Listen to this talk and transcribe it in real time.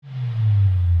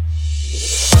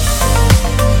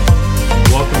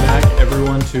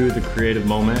to The Creative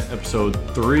Moment, episode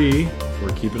 3. We're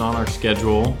keeping on our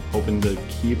schedule, hoping to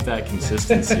keep that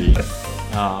consistency.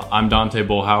 I'm Dante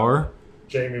Bullhauer.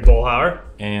 Jamie Bullhauer.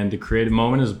 And The Creative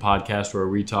Moment is a podcast where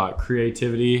we talk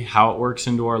creativity, how it works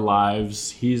into our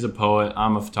lives. He's a poet,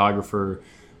 I'm a photographer,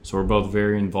 so we're both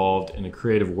very involved in a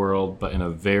creative world, but in a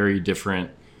very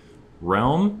different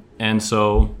realm. And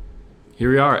so here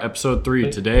we are, episode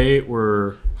 3. Today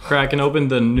we're cracking open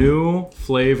the new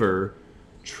flavor,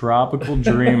 Tropical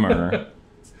Dreamer,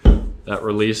 that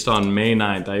released on May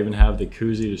 9th. I even have the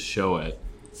koozie to show it.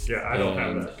 Yeah, I don't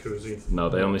have that koozie. No,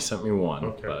 they only sent me one.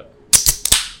 Okay. But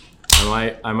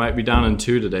I might be down in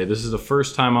 2 today. This is the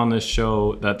first time on this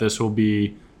show that this will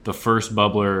be the first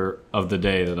bubbler of the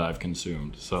day that I've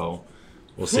consumed. So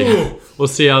we'll see. We'll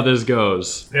see how this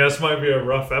goes. Yeah, this might be a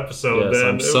rough episode. Yes, then.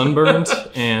 I'm sunburnt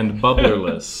and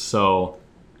bubblerless. So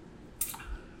You're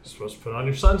supposed to put on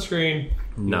your sunscreen.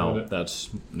 no.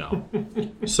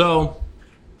 So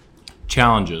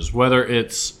challenges, whether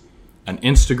it's an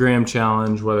Instagram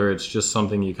challenge, whether it's just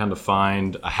something you kind of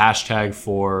find a hashtag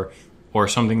for, or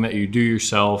something that you do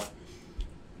yourself.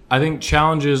 I think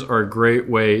challenges are a great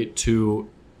way to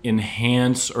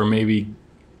enhance or maybe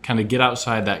kind of get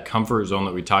outside that comfort zone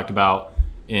that we talked about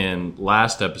in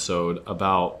last episode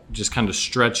about just kind of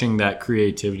stretching that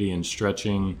creativity and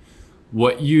stretching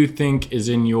what you think is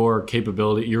in your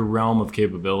capability, your realm of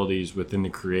capabilities within the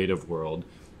creative world.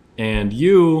 And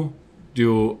you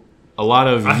do a lot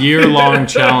of year-long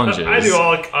challenges. I do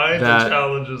all kinds of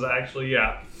challenges, actually,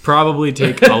 yeah. Probably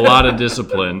take a lot of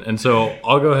discipline. And so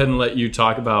I'll go ahead and let you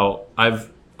talk about,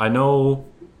 I know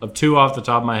of 2 off the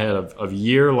top of my head of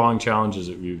year-long challenges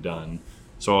that we've done.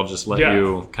 So I'll just let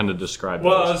you kind of describe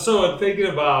those. So thinking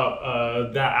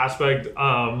about that aspect,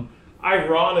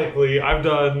 ironically, I've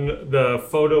done the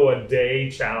photo a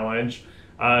day challenge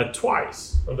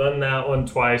twice. I've done that one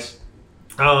twice.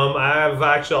 I've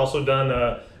actually also done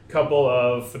a couple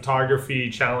of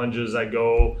photography challenges that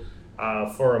go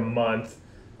for a month.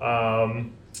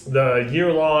 The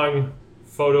year-long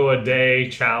photo a day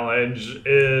challenge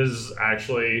is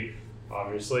actually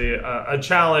obviously a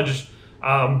challenge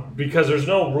because there's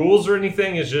no rules or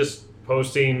anything. It's just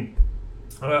posting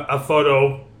a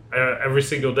photo every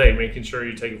single day, making sure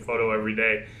you take a photo every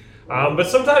day. But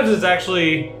sometimes it's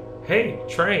actually,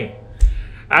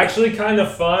 actually kind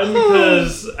of fun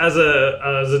because as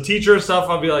a teacher and stuff,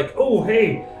 I'll be like, oh,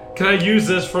 hey, can I use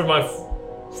this for my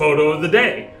photo of the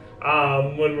day?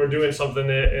 When we're doing something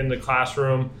in the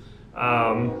classroom.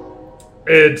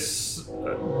 It's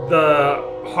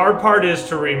the hard part is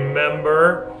to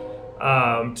remember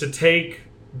to take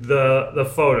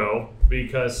the photo,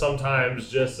 because sometimes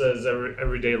just as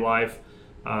everyday life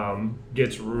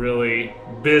gets really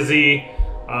busy,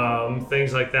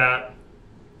 things like that.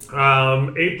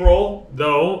 April,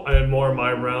 though, and more in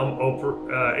my realm,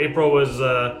 April was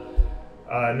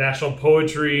National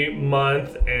Poetry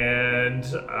Month, and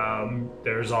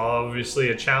there's obviously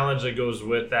a challenge that goes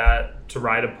with that to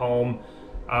write a poem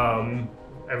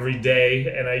every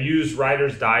day. And I use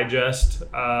Writer's Digest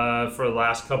for the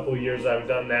last couple of years. I've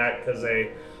done that because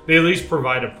they at least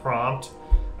provide a prompt,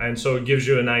 and so it gives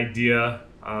you an idea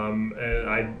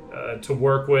to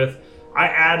work with. I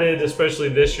added, especially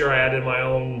this year, I added my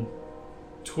own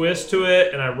twist to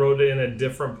it, and I wrote it in a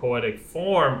different poetic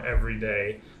form every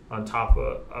day on top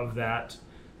of that.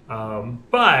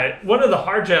 But one of the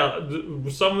hard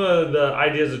some of the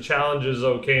ideas of challenges,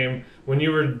 though, came when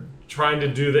you were trying to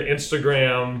do the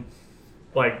Instagram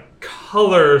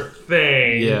color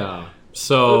thing. Yeah.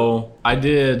 So I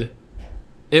did.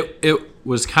 It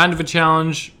was kind of a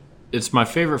challenge. It's my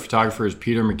favorite photographer is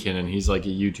Peter McKinnon. He's like a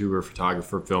YouTuber,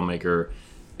 photographer, filmmaker.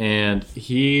 And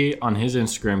he, on his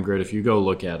Instagram grid, if you go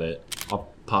look at it, I'll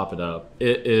pop it up.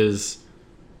 It is,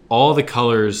 all the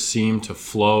colors seem to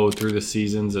flow through the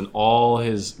seasons, and all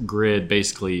his grid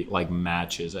basically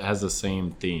matches. It has the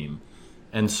same theme.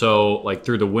 And so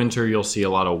through the winter, you'll see a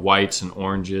lot of whites and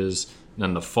oranges. And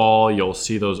then the fall, you'll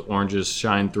see those oranges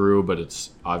shine through, but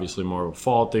it's obviously more of a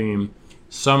fall theme.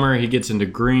 Summer, he gets into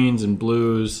greens and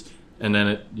blues. And then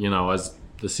it, as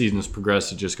the seasons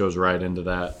progress, it just goes right into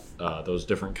that, those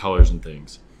different colors and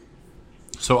things.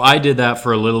 So I did that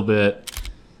for a little bit.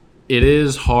 It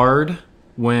is hard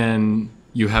when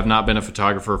you have not been a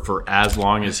photographer for as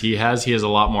long as he has. He has a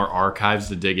lot more archives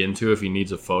to dig into if he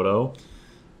needs a photo.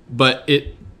 But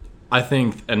I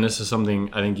think, and this is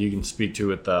something I think you can speak to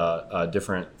with the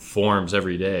different forms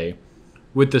every day,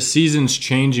 with the seasons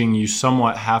changing, you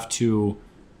somewhat have to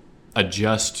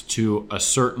adjust to a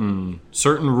certain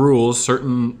rules,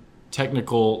 certain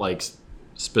technical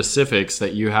specifics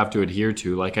that you have to adhere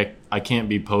to. I can't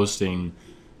be posting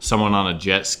someone on a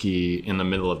jet ski in the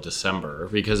middle of December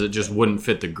because it just wouldn't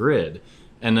fit the grid.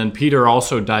 And then Peter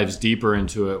also dives deeper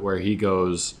into it where he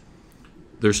goes,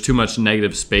 there's too much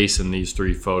negative space in these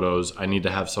 3 photos. I need to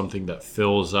have something that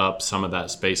fills up some of that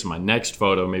space in my next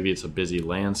photo. Maybe it's a busy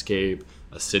landscape,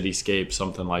 a cityscape,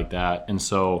 something like that. And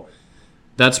so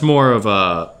that's more of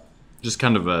a just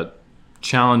kind of a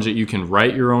challenge that you can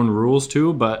write your own rules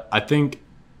to. But I think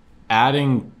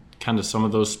adding kind of some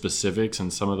of those specifics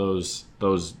and some of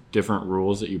those different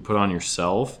rules that you put on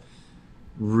yourself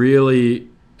really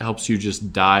helps you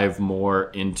just dive more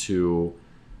into,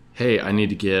 hey, I need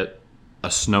to get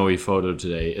a snowy photo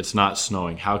today. It's not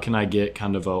snowing. How can I get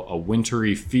kind of a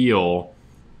wintry feel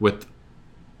with,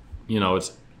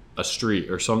 it's a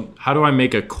street or how do I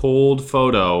make a cold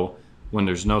photo when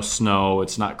there's no snow,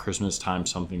 it's not Christmas time,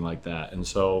 something like that. And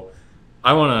so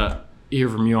I want to hear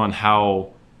from you on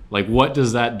how, what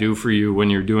does that do for you when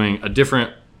you're doing a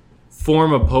different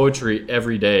form of poetry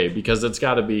every day? Because it's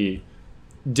got to be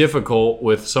difficult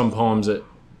with some poems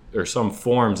or some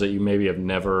forms that you maybe have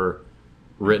never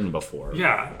written before.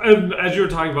 Yeah, and as you were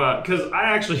talking about, because I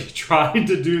actually tried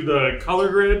to do the color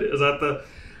grid. Is that the?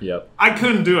 Yep. I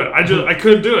couldn't do it. I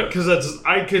couldn't do it because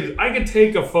I could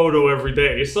take a photo every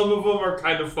day. Some of them are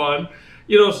kind of fun,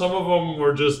 some of them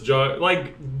were just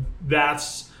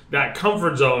that's that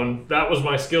comfort zone. That was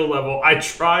my skill level. I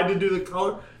tried to do the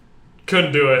color,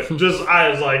 couldn't do it. I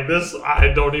was like, this, I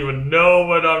don't even know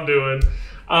what I'm doing.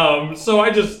 So I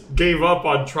just gave up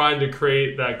on trying to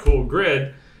create that cool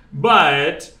grid.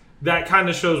 But that kind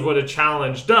of shows what a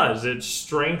challenge does. It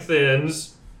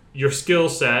strengthens your skill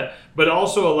set, but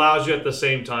also allows you at the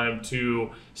same time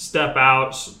to step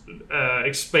out,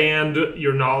 expand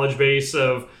your knowledge base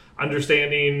of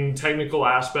understanding technical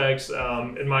aspects.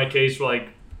 In my case,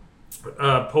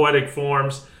 poetic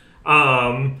forms.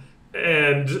 And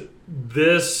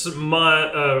this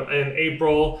month, in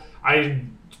April, I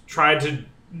tried to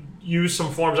use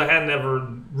some forms I had never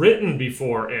written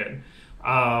before in.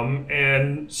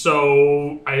 And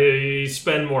so I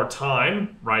spend more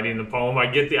time writing the poem. I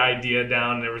get the idea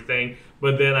down and everything,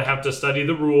 but then I have to study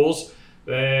the rules,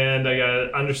 and I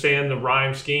gotta understand the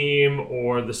rhyme scheme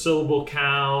or the syllable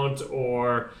count,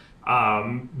 or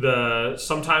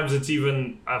sometimes it's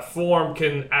even a form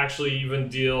can actually even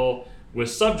deal with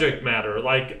subject matter.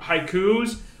 Like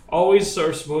haikus always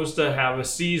are supposed to have a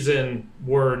season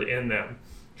word in them.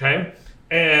 Okay.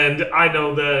 And I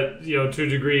know that, to a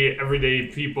degree, everyday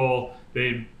people,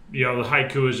 the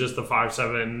haiku is just the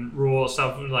 5/7 rule,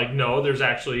 something like, no, there's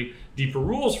actually deeper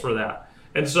rules for that.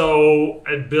 And so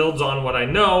it builds on what I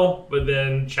know, but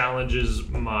then challenges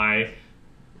my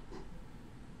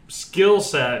skill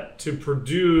set to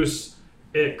produce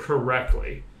it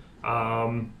correctly.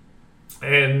 And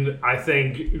I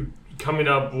think coming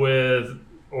up with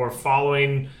or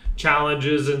following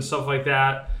challenges and stuff like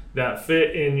that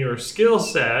fit in your skill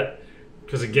set,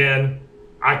 because again,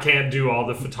 I can't do all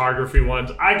the photography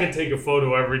ones. I can take a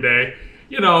photo every day,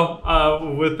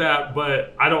 with that,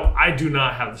 but I do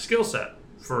not have the skill set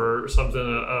for something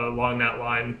along that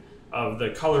line of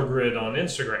the color grid on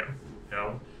Instagram.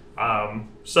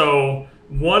 So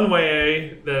one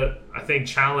way that I think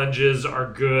challenges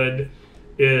are good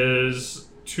is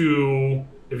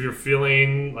if you're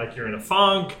feeling like you're in a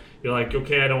funk, you're like,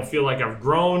 okay, I don't feel like I've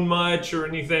grown much or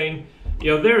anything.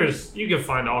 You can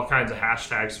find all kinds of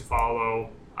hashtags to follow,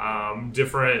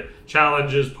 different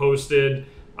challenges posted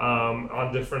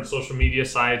on different social media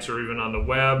sites or even on the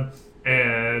web,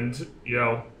 and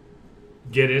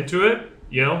get into it.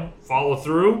 Follow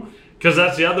through, because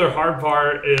that's the other hard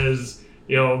part is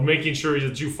making sure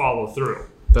that you follow through.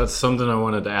 That's something I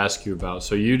wanted to ask you about.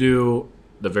 So you do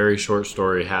the very short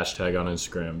story hashtag on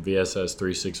Instagram,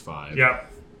 VSS365. Yep.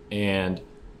 And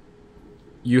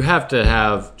you have to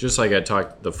have, just like I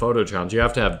talked, the photo challenge, you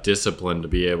have to have discipline to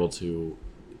be able to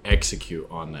execute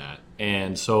on that.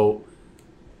 And so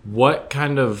what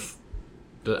kind of,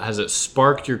 has it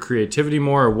sparked your creativity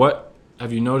more? Or what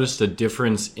have you noticed a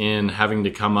difference in having to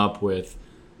come up with,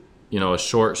 a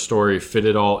short story, fit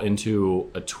it all into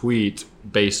a tweet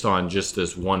based on just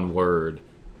this one word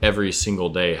every single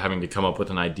day, having to come up with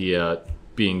an idea,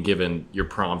 being given your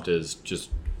prompt is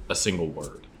just a single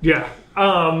word? Yeah,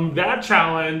 that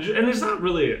challenge, and it's not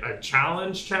really a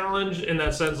challenge in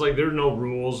that sense. Like, there are no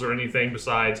rules or anything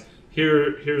besides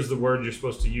here's the word you're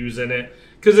supposed to use in it.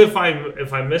 Because if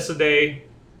I miss a day,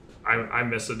 I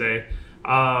miss a day.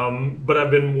 But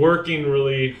I've been working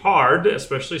really hard,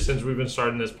 especially since we've been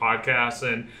starting this podcast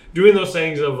and doing those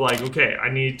things of like, okay,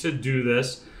 I need to do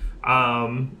this,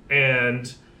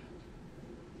 and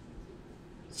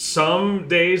some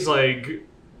days, like,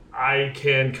 I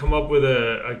can come up with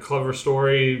a clever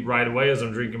story right away as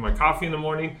I'm drinking my coffee in the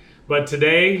morning. But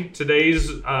today's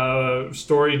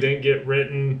story didn't get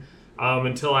written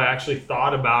until I actually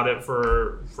thought about it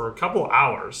for a couple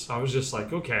hours. I was just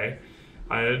like, okay.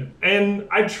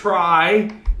 I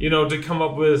try, to come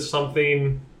up with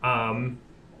something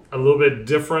a little bit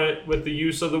different with the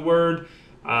use of the word.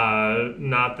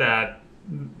 Not that,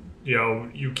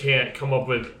 you can't come up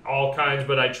with all kinds,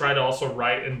 but I try to also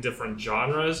write in different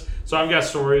genres. So I've got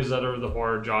stories that are the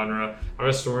horror genre. I've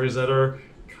got stories that are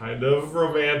kind of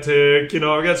romantic.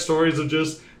 I've got stories of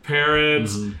just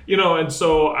parents, and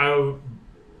so I'll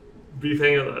be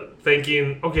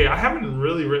thinking, okay, I haven't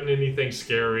really written anything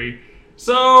scary.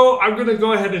 So I'm going to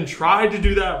go ahead and try to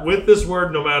do that with this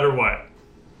word no matter what.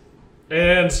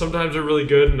 And sometimes they're really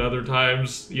good, and other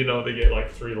times, they get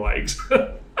like 3 likes.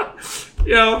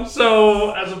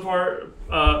 So as a part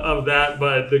of that,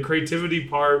 but the creativity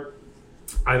part,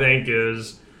 I think,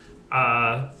 is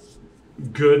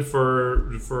good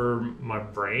for my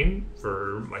brain,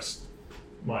 for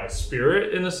my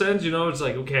spirit, in a sense. It's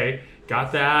like, okay,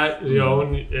 got that,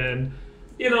 and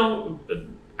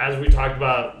as we talked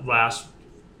about last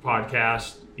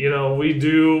podcast, we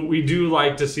do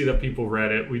like to see that people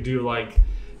read it. We do like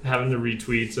having the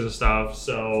retweets and stuff.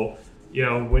 So,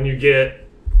 when you get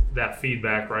that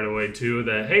feedback right away too,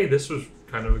 that, hey, this was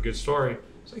kind of a good story,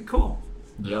 it's like, cool.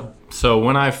 Yep. So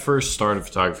when I first started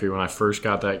photography, when I first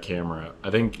got that camera,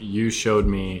 I think you showed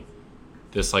me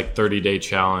this like 30-day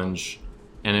challenge,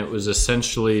 and it was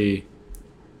essentially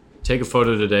take a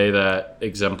photo today that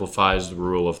exemplifies the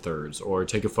rule of thirds, or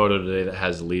take a photo today that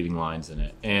has leading lines in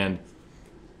it. And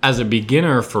as a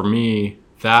beginner, for me,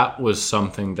 that was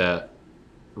something that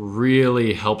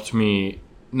really helped me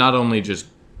not only just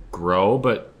grow,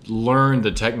 but learn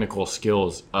the technical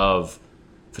skills of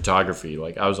photography.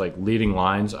 Like, I was like, leading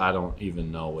lines, I don't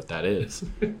even know what that is.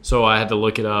 So I had to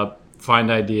look it up,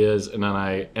 find ideas, and then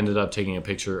I ended up taking a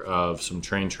picture of some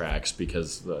train tracks,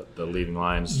 because the leading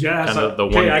lines, I kind of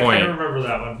remember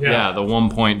that one. Yeah, the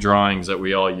 1 point drawings that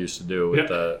we all used to do with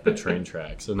the train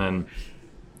tracks. And then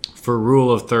for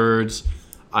rule of thirds,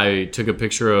 I took a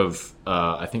picture of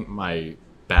I think my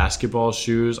basketball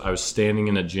shoes. I was standing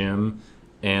in a gym,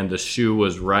 and the shoe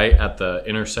was right at the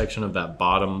intersection of that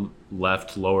bottom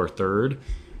left lower third.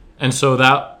 And so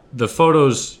that the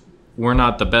photos were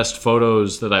not the best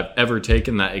photos that I've ever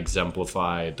taken that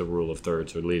exemplify the rule of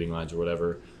thirds or leading lines or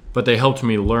whatever, but they helped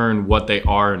me learn what they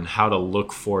are and how to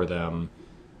look for them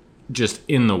just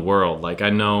in the world. Like, I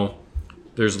know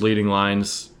there's leading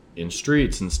lines in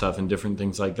streets and stuff and different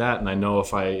things like that, and I know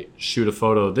if I shoot a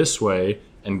photo this way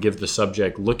and give the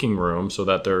subject looking room so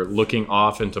that they're looking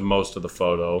off into most of the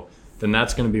photo, then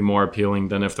that's going to be more appealing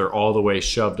than if they're all the way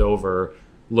shoved over,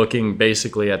 looking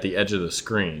basically at the edge of the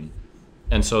screen.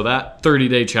 And so that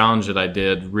 30-day challenge that I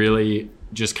did really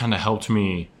just kind of helped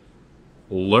me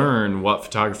learn what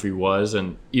photography was.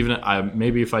 And even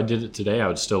maybe if I did it today, I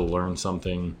would still learn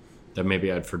something that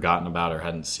maybe I'd forgotten about or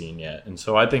hadn't seen yet. And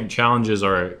so I think challenges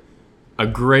are a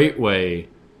great way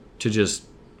to just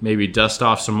maybe dust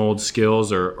off some old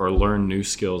skills or learn new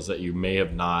skills that you may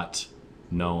have not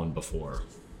known before.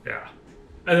 Yeah.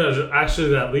 And actually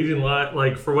that leading line,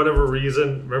 like, for whatever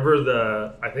reason,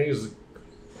 remember I think it was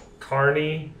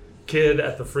Carney kid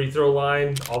at the free throw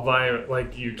line, all by,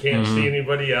 like, you can't see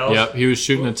anybody else. Yep, he was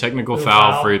shooting a technical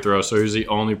foul free throw, so he was the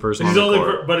only person on the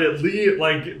court. But at least,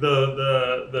 like,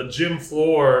 the gym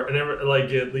floor, and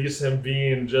at least him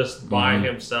being just by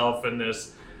himself in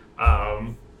this,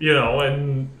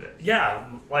 and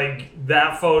like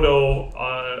that photo,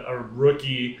 a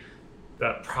rookie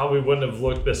that probably wouldn't have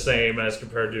looked the same as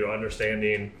compared to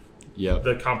understanding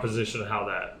the composition of how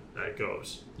that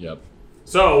goes. Yep.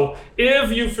 So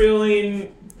if you're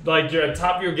feeling like you're at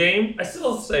top of your game, I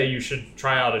still say you should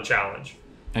try out a challenge.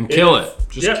 And kill it.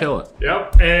 Just kill it.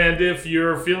 Yep. And if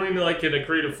you're feeling like in a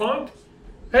creative funk,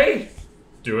 hey,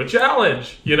 do a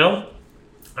challenge,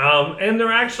 And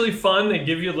they're actually fun. They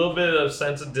give you a little bit of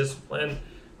sense of discipline,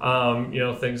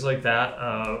 things like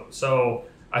that. So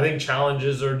I think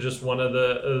challenges are just one of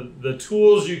the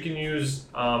tools you can use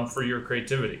for your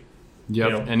creativity.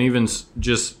 Yep. And even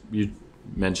just, you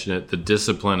mentioned it, the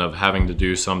discipline of having to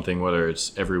do something, whether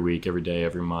it's every week, every day,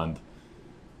 every month,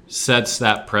 sets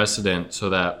that precedent so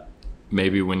that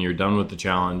maybe when you're done with the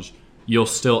challenge, you'll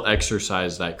still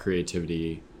exercise that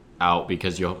creativity out,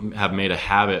 because you'll have made a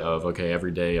habit of, okay,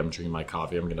 every day I'm drinking my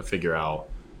coffee, I'm going to figure out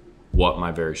what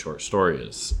my very short story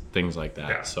is, things like that.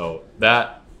 Yeah. So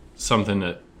that's something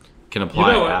that can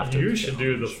apply after. You should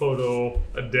do the photo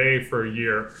a day for a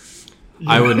year.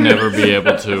 I would never be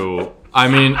able to. I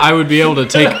mean, I would be able to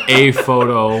take a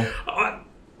photo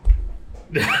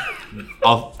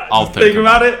I'll think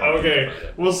about it. Okay,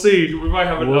 we'll see. We might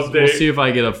have an update. We'll see if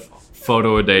I get a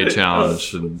photo a day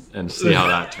challenge and see how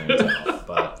that turns out.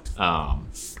 But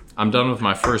I'm done with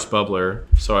my first bubbler,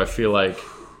 so I feel like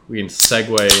we can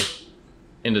segue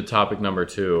into topic number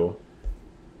 2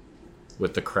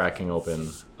 with the cracking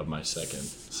open of my second.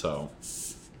 So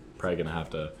probably gonna have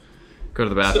to go to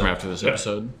the bathroom after this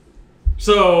episode.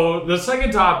 So the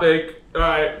second topic,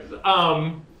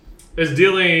 is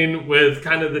dealing with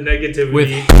kind of the negativity with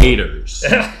haters,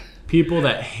 people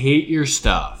that hate your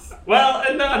stuff. Well,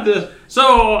 and not just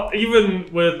so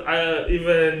even with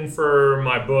even for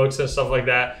my books and stuff like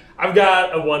that, I've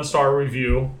got a 1-star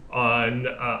review on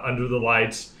Under the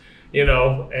Lights, and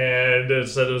it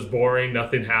said it was boring,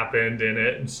 nothing happened in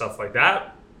it, and stuff like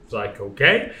that. It's like,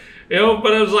 okay,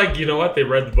 but I was like, you know what? They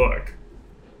read the book,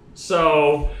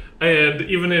 so. And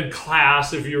even in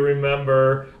class, if you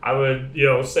remember, I would,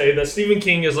 say that Stephen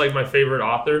King is like my favorite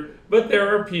author, but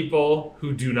there are people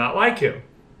who do not like him,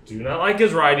 do not like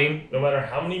his writing, no matter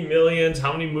how many millions,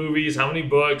 how many movies, how many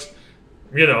books,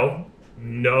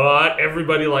 not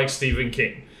everybody likes Stephen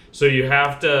King. So you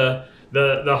have to,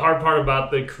 the hard part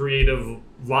about the creative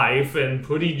life and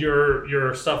putting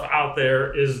your stuff out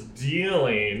there is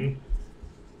dealing.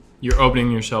 You're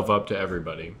opening yourself up to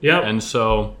everybody. Yeah. And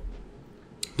so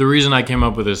the reason I came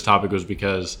up with this topic was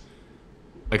because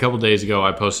a couple days ago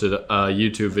I posted a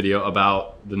YouTube video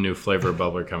about the new flavor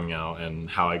bubbler coming out and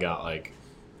how I got like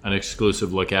an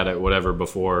exclusive look at it, whatever,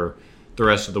 before the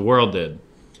rest of the world did.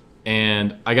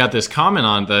 And I got this comment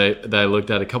on that I looked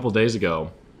at a couple days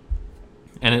ago,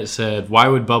 and it said, "Why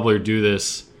would Bubbler do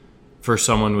this for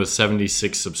someone with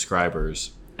 76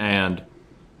 subscribers?" And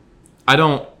I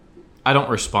don't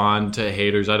respond to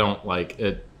haters. I don't like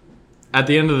it. At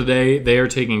the end of the day, they are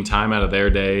taking time out of their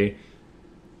day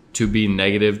to be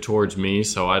negative towards me,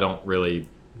 so I don't really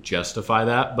justify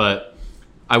that. But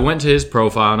I went to his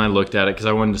profile and I looked at it because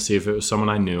I wanted to see if it was someone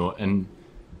I knew, and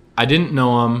I didn't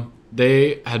know him.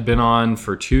 They had been on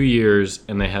for 2 years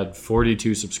and they had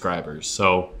 42 subscribers.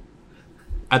 So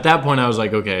at that point I was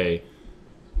like, okay,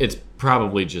 it's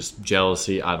probably just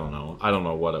jealousy. I don't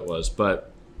know what it was,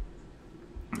 but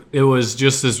it was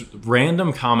just this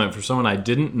random comment for someone I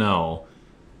didn't know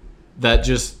that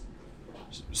just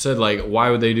said like, why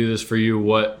would they do this for you?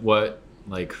 What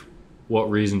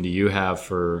reason do you have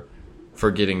for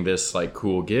getting this like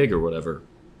cool gig or whatever?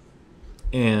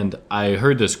 And I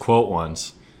heard this quote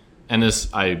once, and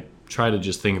I try to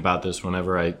just think about this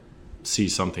whenever I see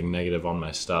something negative on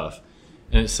my stuff.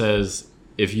 And it says,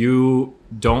 if you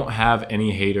don't have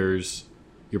any haters,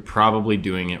 you're probably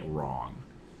doing it wrong.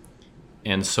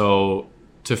 And so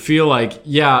to feel like,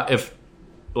 yeah, if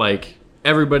like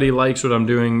everybody likes what I'm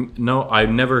doing, no, I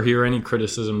never hear any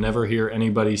criticism, never hear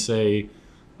anybody say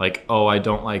like, oh, I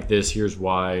don't like this, here's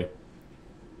why,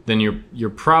 then you're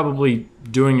probably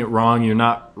doing it wrong. You're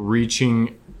not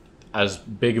reaching as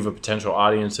big of a potential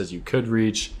audience as you could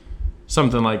reach.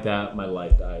 Something like that. My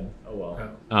light died. Oh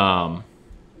well.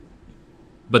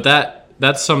 But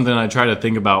that's something I try to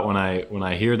think about when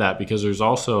I hear that, because there's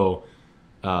also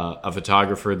a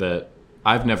photographer that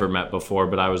I've never met before,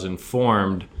 but I was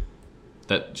informed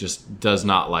that just does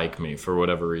not like me for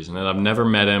whatever reason. And I've never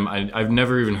met him. I've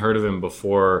never even heard of him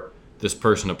before this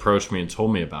person approached me and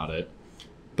told me about it.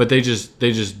 But they just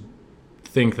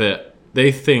think that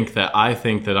I think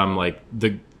that I'm like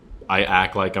I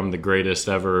act like I'm the greatest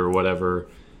ever or whatever.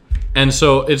 And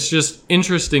so it's just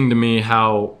interesting to me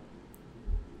how,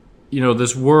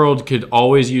 this world could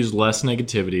always use less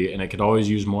negativity and it could always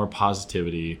use more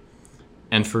positivity.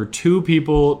 And for two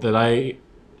people that I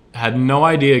had no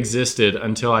idea existed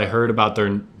until I heard about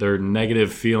their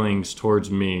negative feelings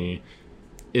towards me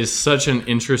is such an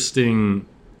interesting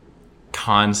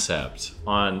concept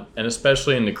and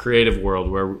especially in the creative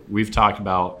world where we've talked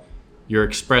about you're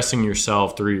expressing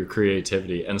yourself through your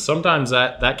creativity. And sometimes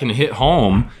that can hit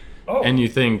home and you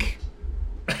think,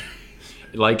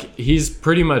 like, he's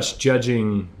pretty much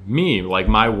judging me. Like,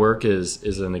 my work is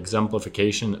an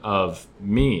exemplification of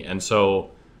me. And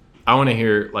so I want to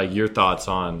hear, like, your thoughts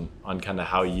on kind of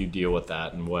how you deal with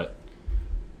that and what.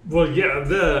 Well, yeah.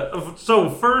 So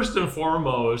first and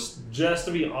foremost, just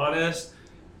to be honest,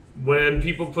 when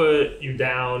people put you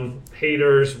down,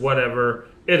 haters, whatever,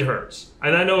 it hurts.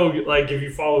 And I know, like, if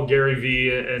you follow Gary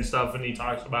Vee and stuff, and he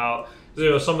talks about,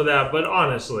 some of that, but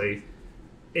honestly,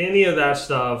 any of that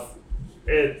stuff,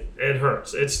 it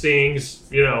hurts. It stings,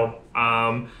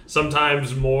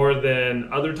 sometimes more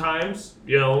than other times,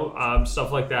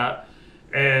 stuff like that.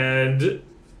 And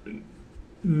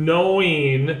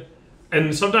knowing,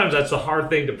 and sometimes that's a hard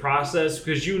thing to process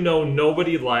because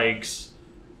nobody likes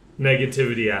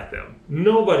negativity at them.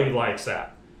 Nobody likes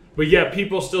that. But yeah,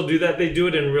 people still do that. They do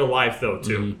it in real life though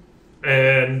too,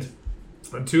 and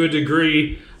to a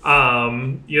degree,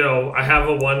 I have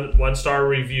a one star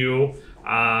review.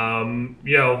 I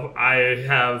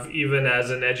have, even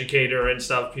as an educator and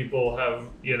stuff, people have,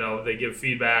 they give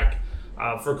feedback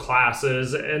for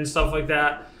classes and stuff like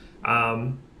that.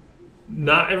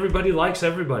 Not everybody likes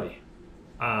everybody.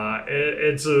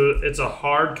 It's a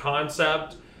hard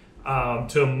concept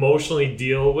to emotionally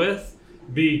deal with,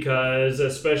 because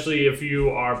especially if you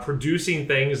are producing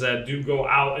things that do go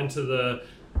out into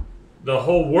the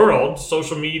whole world,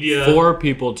 social media, for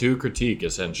people to critique,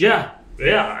 essentially.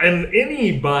 Yeah, and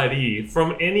anybody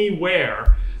from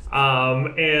anywhere,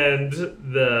 and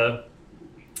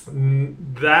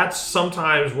that's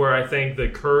sometimes where I think the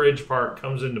courage part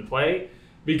comes into play,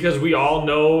 because we all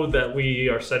know that we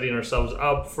are setting ourselves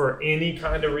up for any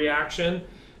kind of reaction,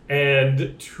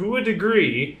 and to a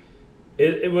degree,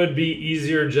 it would be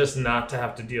easier just not to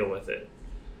have to deal with it.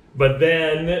 But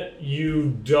then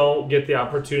you don't get the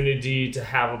opportunity to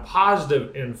have a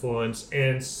positive influence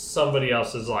in somebody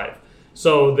else's life.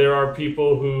 So there are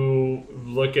people who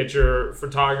look at your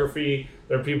photography,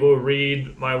 there are people who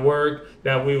read my work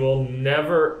that we will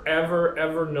never, ever,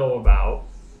 ever know about,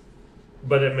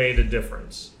 but it made a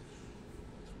difference.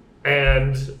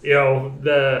 And,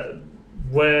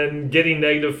 when getting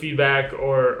negative feedback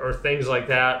or things like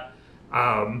that,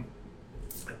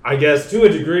 I guess to a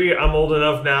degree, I'm old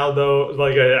enough now, though,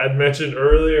 like I mentioned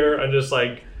earlier, I'm just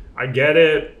like, I get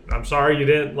it. I'm sorry you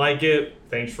didn't like it.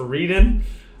 Thanks for reading.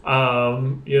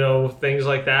 Things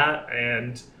like that.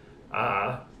 And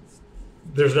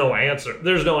there's no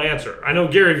answer. I know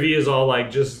Gary Vee is all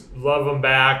like, just love him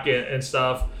back and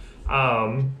stuff.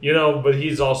 But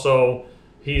he's also,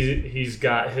 he's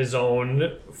got his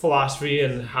own philosophy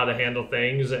and how to handle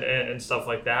things and stuff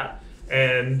like that.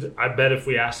 And I bet if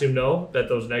we asked him that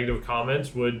those negative comments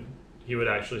he would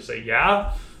actually say,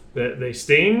 yeah, they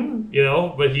sting,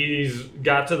 but he's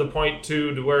got to the point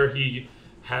too to where he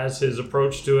has his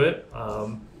approach to it.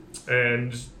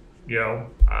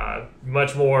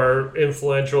 Much more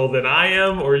influential than I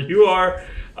am or you are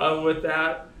with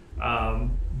that.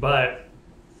 But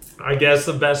I guess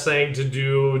the best thing to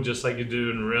do, just like you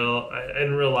do in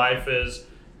real life, is,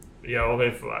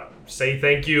 if say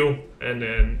thank you and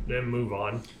then move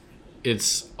on.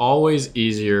 It's always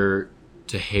easier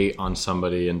to hate on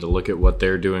somebody and to look at what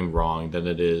they're doing wrong than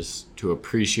it is to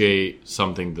appreciate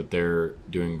something that they're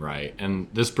doing right. And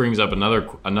this brings up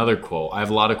another quote. I have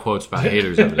a lot of quotes about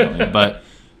haters, evidently, but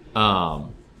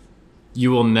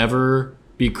you will never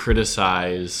be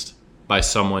criticized by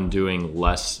someone doing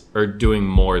less or doing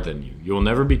more than you. You will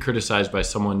never be criticized by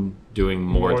someone doing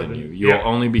more than you. You will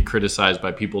only be criticized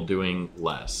by people doing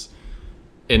less.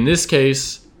 In this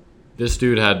case, this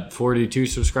dude had 42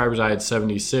 subscribers. I had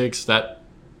 76. That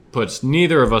puts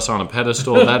neither of us on a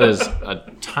pedestal. That is a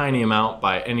tiny amount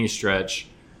by any stretch.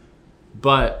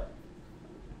 But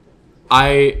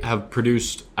I have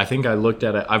produced, I think I looked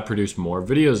at it, I've produced more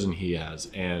videos than he has.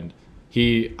 And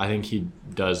I think he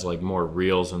does like more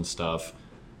reels and stuff.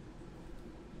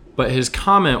 But his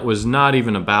comment was not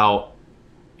even about,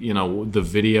 the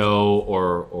video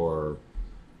or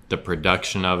the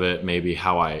production of it, maybe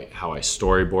how I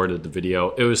storyboarded the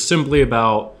video. It was simply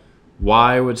about,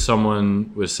 why would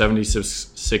someone with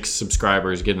 76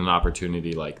 subscribers get an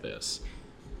opportunity like this?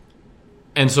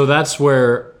 And so that's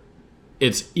where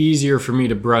it's easier for me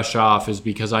to brush off, is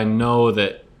because I know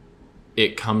that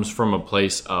it comes from a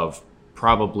place of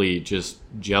probably just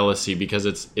jealousy, because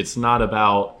it's not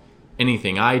about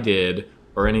anything I did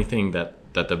or anything that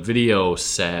the video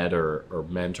said or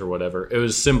meant or whatever. It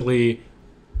was simply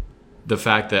the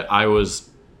fact that I was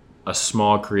a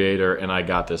small creator and I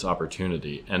got this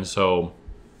opportunity. And so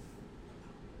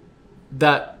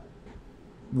that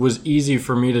was easy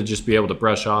for me to just be able to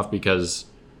brush off, because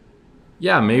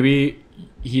maybe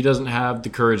he doesn't have the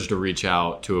courage to reach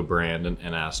out to a brand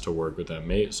and ask to work with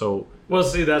them. Well,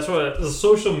 see, that's what the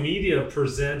social media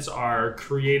presents our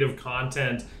creative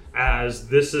content as,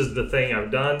 this is the thing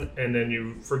I've done, and then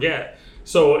you forget.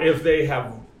 So if they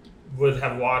would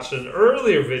have watched an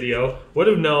earlier video, would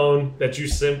have known that you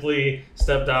simply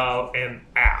stepped out and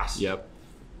asked. Yep.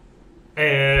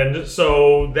 And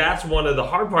so that's one of the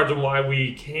hard parts of why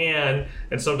we can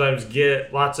and sometimes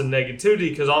get lots of negativity,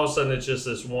 because all of a sudden it's just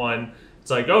this one.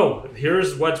 It's like, oh,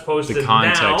 here's what's posted now. The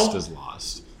context is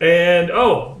lost. And,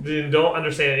 you don't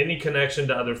understand any connection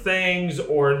to other things,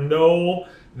 or know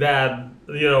that,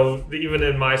 even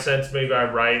in my sense, maybe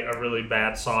I write a really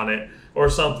bad sonnet or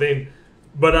something,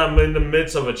 but I'm in the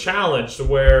midst of a challenge to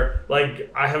where,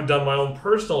 like, I have done my own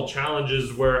personal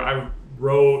challenges where I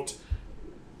wrote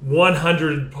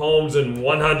 100 poems in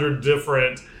 100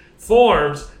 different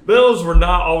forms, those were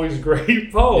not always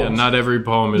great poems. Yeah, not every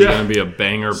poem is going to be a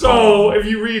banger so poem. if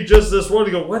you read just this one,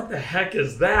 you go, what the heck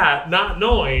is that? Not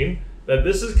knowing that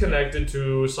this is connected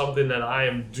to something that I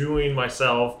am doing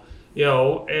myself,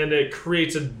 and it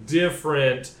creates a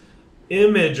different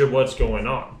image of what's going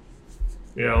on.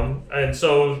 And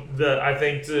so I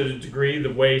think to a degree,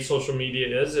 the way social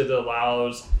media is, it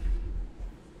allows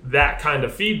that kind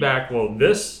of feedback. Well,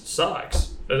 this sucks.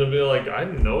 And it'll be like, I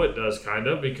know it does kind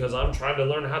of, because I'm trying to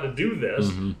learn how to do this,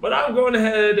 but I'm going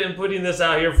ahead and putting this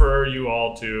out here for you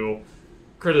all to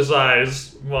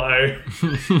criticize my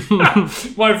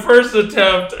my first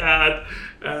attempt at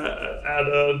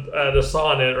a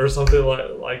sonnet or something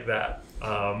like that.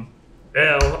 I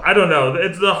don't know.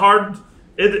 It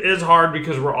is hard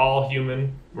because we're all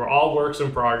human. We're all works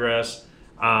in progress.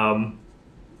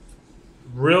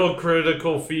 Real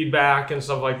critical feedback and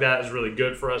stuff like that is really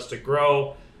good for us to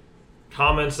grow.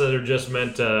 Comments that are just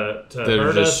meant to that hurt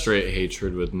are just us. straight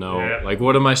hatred with like,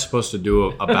 what am I supposed to do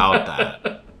about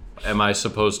that? Am I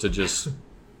supposed to just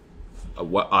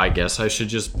I guess I should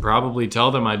just probably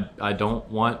tell them I don't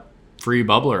want free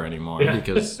bubbler anymore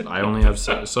because I only have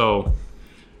so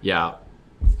yeah.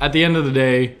 At the end of the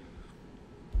day,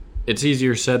 it's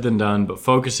easier said than done, but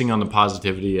focusing on the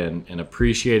positivity and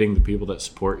appreciating the people that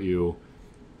support you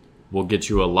will get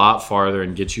you a lot farther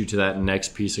and get you to that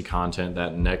next piece of content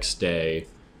that next day,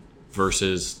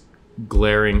 versus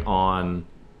glaring on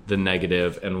the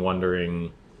negative and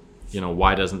wondering,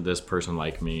 why doesn't this person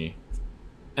like me?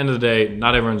 End of the day,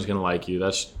 not everyone's going to like you.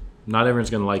 Not everyone's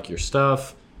going to like your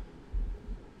stuff.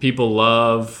 People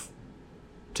love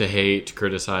to hate, to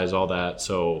criticize, all that.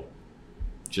 So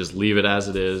just leave it as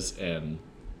it is and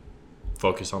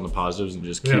focus on the positives and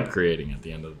just keep creating at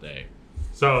the end of the day.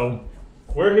 So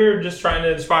we're here just trying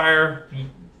to inspire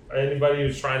anybody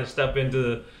who's trying to step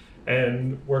into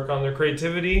and work on their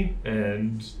creativity.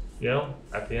 And,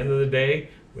 at the end of the day,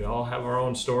 we all have our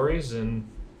own stories and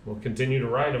we'll continue to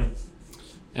write them.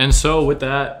 And so with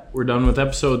that, we're done with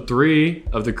episode 3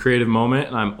 of The Creative Moment,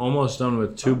 and I'm almost done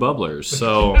with 2 bubblers.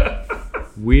 So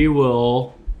we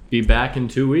will be back in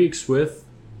 2 weeks with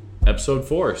episode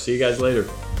 4. See you guys later.